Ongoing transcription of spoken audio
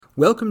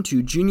Welcome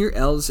to Junior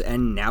L's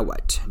and Now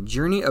What?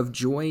 Journey of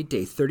Joy,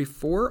 Day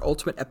 34,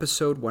 Ultimate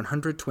Episode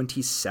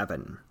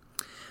 127.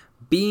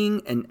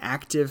 Being an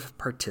active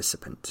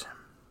participant.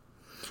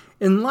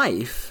 In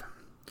life,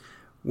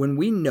 when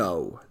we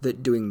know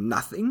that doing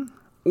nothing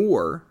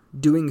or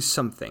doing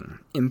something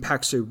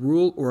impacts a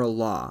rule or a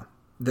law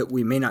that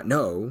we may not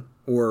know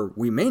or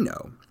we may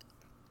know,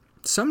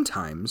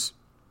 sometimes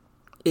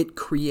it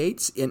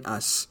creates in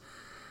us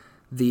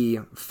the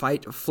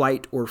fight,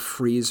 flight, or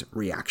freeze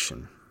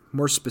reaction.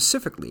 More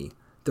specifically,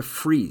 the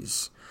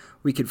freeze.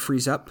 We could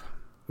freeze up.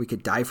 We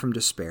could die from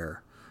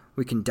despair.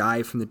 We can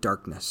die from the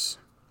darkness.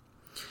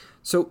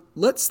 So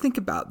let's think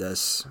about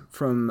this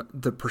from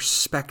the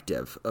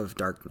perspective of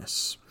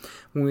darkness.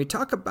 When we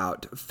talk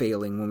about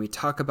failing, when we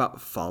talk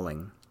about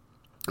falling,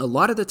 a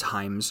lot of the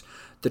times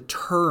the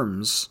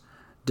terms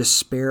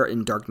despair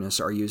and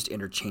darkness are used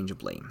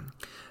interchangeably.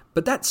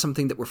 But that's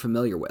something that we're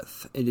familiar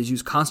with. It is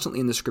used constantly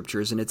in the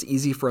scriptures, and it's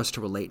easy for us to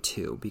relate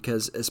to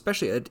because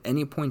especially at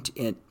any point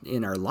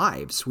in our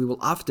lives, we will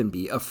often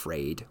be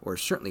afraid or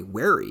certainly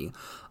wary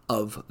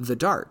of the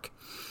dark.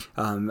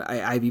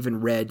 I've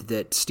even read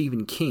that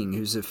Stephen King,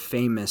 who's a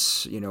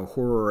famous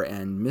horror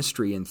and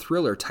mystery and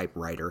thriller type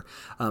writer,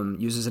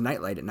 uses a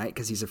nightlight at night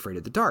because he's afraid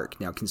of the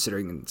dark. Now,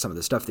 considering some of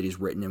the stuff that he's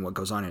written and what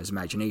goes on in his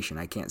imagination,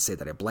 I can't say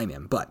that I blame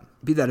him, but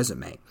be that as it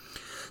may.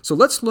 So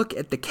let's look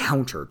at the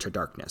counter to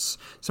darkness.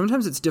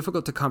 Sometimes it's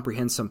difficult to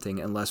comprehend something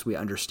unless we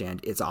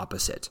understand its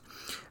opposite.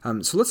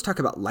 So let's talk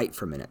about light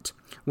for a minute.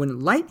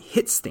 When light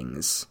hits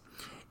things,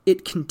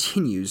 it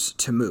continues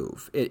to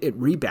move. It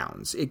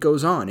rebounds. It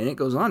goes on, and it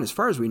goes on, as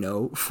far as we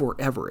know,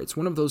 forever. It's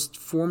one of those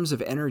forms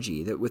of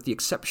energy that, with the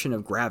exception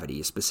of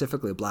gravity,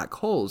 specifically black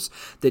holes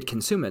that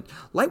consume it,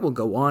 light will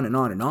go on and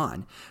on and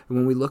on. And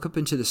when we look up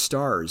into the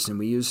stars and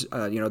we use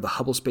the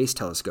Hubble Space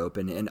Telescope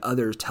and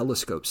other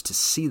telescopes to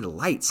see the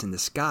lights in the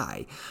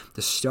sky,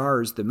 the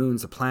stars, the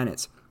moons, the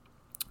planets,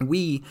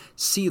 we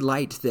see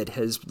light that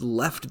has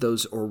left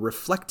those or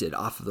reflected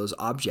off of those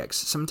objects,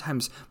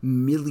 sometimes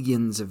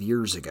millions of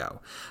years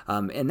ago.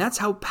 And that's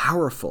how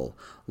powerful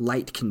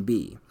light can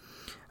be.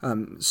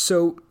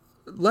 So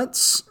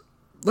let's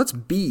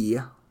be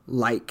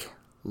like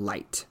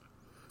light.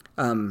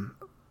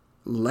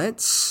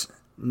 Let's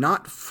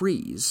not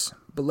freeze,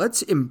 but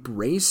let's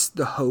embrace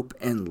the hope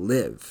and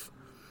live.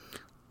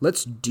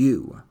 Let's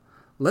do.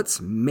 Let's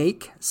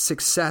make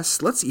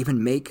success. Let's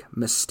even make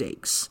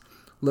mistakes.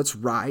 Let's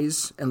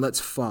rise and let's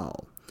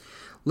fall.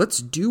 Let's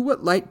do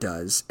what light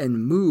does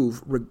and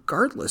move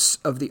regardless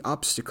of the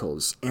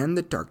obstacles and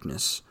the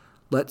darkness.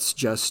 Let's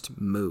just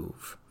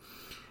move.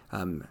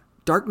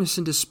 Darkness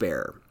and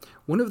despair.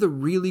 One of the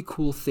really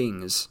cool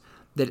things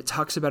that it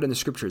talks about in the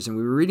scriptures, and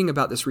we were reading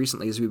about this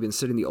recently as we've been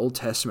studying the Old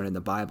Testament and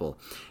the Bible,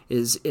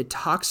 is it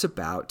talks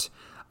about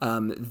how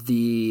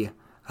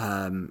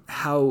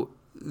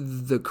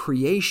the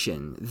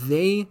creation,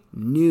 they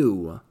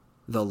knew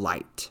the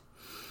light.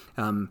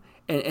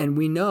 And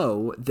we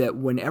know that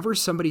whenever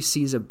somebody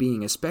sees a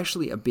being,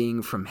 especially a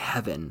being from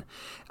heaven,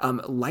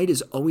 light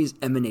is always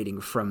emanating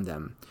from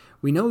them.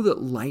 We know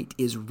that light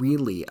is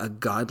really a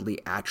godly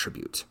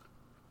attribute.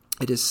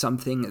 It is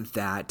something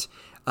that,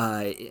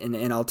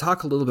 and I'll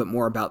talk a little bit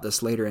more about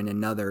this later in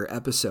another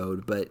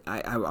episode, but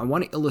I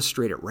want to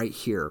illustrate it right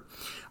here.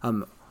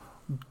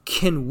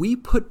 Can we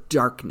put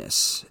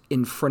darkness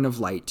in front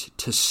of light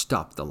to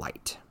stop the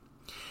light?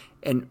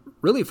 And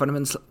really,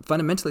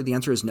 fundamentally, the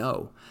answer is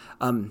no.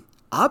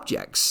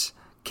 Objects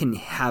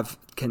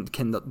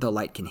the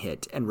light can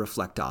hit and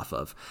reflect off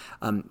of,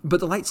 but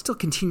the light still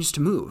continues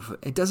to move.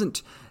 It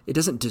doesn't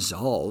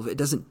dissolve. It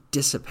doesn't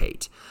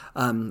dissipate.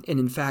 And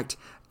in fact,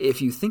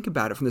 if you think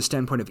about it from the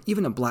standpoint of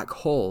even a black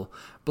hole,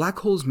 black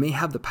holes may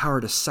have the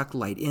power to suck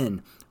light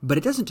in, but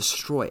it doesn't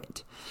destroy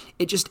it.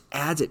 It just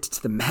adds it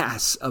to the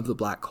mass of the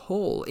black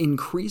hole,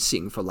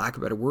 increasing, for lack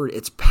of a better word,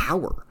 its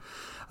power.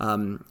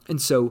 And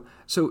so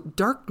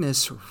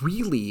darkness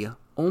really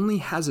only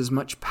has as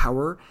much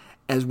power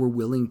as we're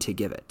willing to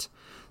give it.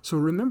 So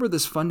remember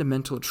this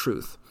fundamental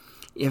truth.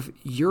 If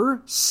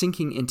you're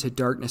sinking into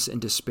darkness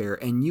and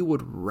despair and you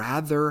would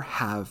rather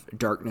have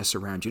darkness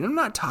around you, and I'm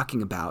not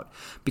talking about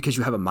because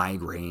you have a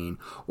migraine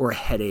or a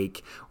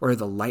headache or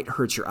the light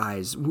hurts your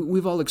eyes.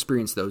 We've all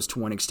experienced those to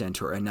one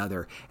extent or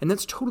another, and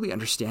that's totally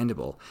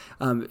understandable.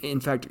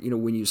 In fact,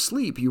 when you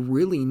sleep, you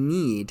really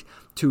need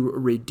to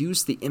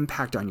reduce the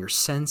impact on your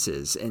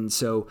senses, and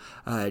so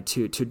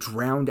to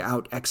drown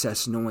out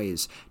excess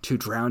noise, to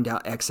drown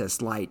out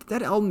excess light,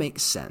 that all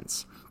makes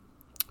sense.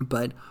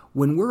 But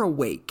when we're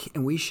awake,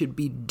 and we should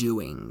be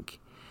doing,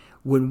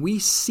 when we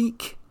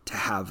seek to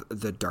have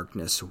the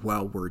darkness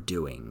while we're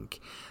doing,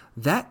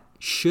 that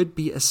should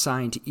be a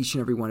sign to each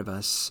and every one of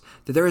us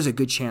that there is a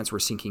good chance we're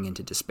sinking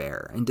into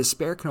despair. And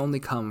despair can only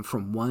come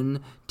from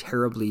one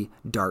terribly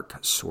dark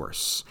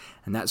source,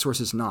 and that source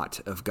is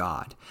not of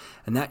God.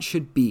 And that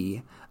should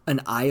be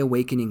an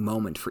eye-awakening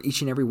moment for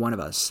each and every one of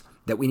us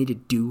that we need to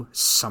do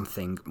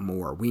something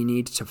more. We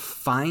need to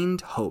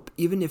find hope,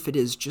 even if it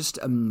is just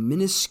a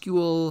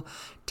minuscule,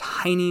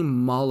 tiny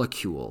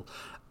molecule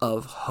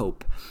of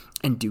hope,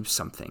 and do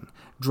something.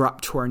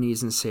 drop to our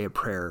knees and say a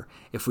prayer.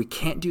 If we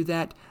can't do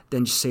that,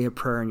 then just say a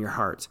prayer in your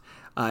heart.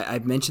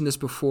 I've mentioned this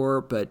before,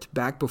 but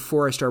back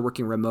before I started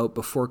working remote,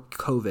 before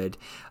COVID,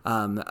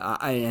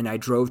 I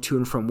drove to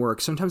and from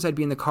work, sometimes I'd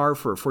be in the car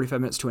for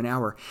 45 minutes to an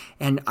hour,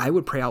 and I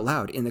would pray out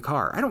loud in the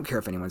car. I don't care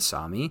if anyone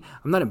saw me.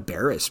 I'm not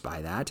embarrassed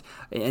by that.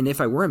 And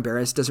if I were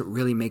embarrassed, it doesn't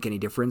really make any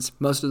difference.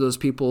 Most of those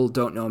people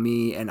don't know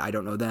me, and I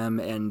don't know them,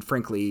 and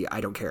frankly,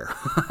 I don't care.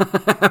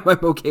 I'm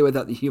okay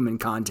without the human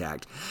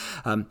contact.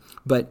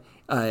 But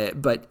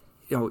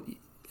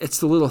it's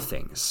the little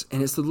things,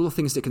 and it's the little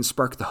things that can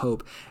spark the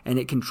hope, and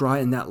it can draw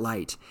in that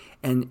light.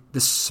 And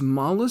the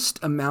smallest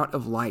amount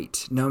of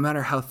light, no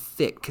matter how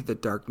thick the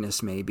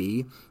darkness may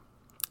be,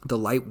 the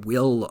light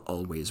will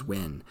always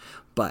win.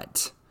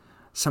 But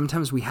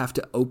sometimes we have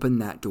to open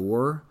that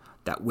door,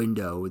 that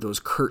window, those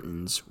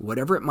curtains,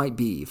 whatever it might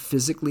be,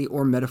 physically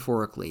or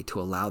metaphorically,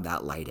 to allow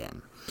that light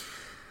in.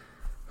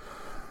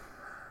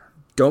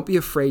 Don't be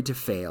afraid to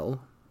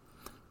fail,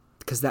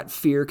 because that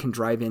fear can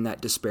drive in that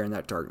despair and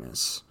that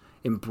darkness.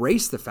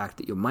 Embrace the fact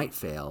that you might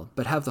fail,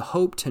 but have the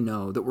hope to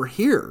know that we're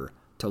here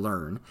to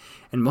learn,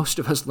 and most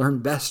of us learn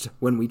best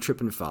when we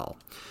trip and fall.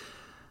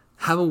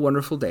 Have a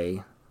wonderful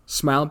day.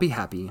 Smile, be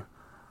happy.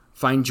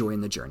 Find joy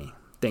in the journey.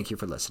 Thank you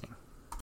for listening.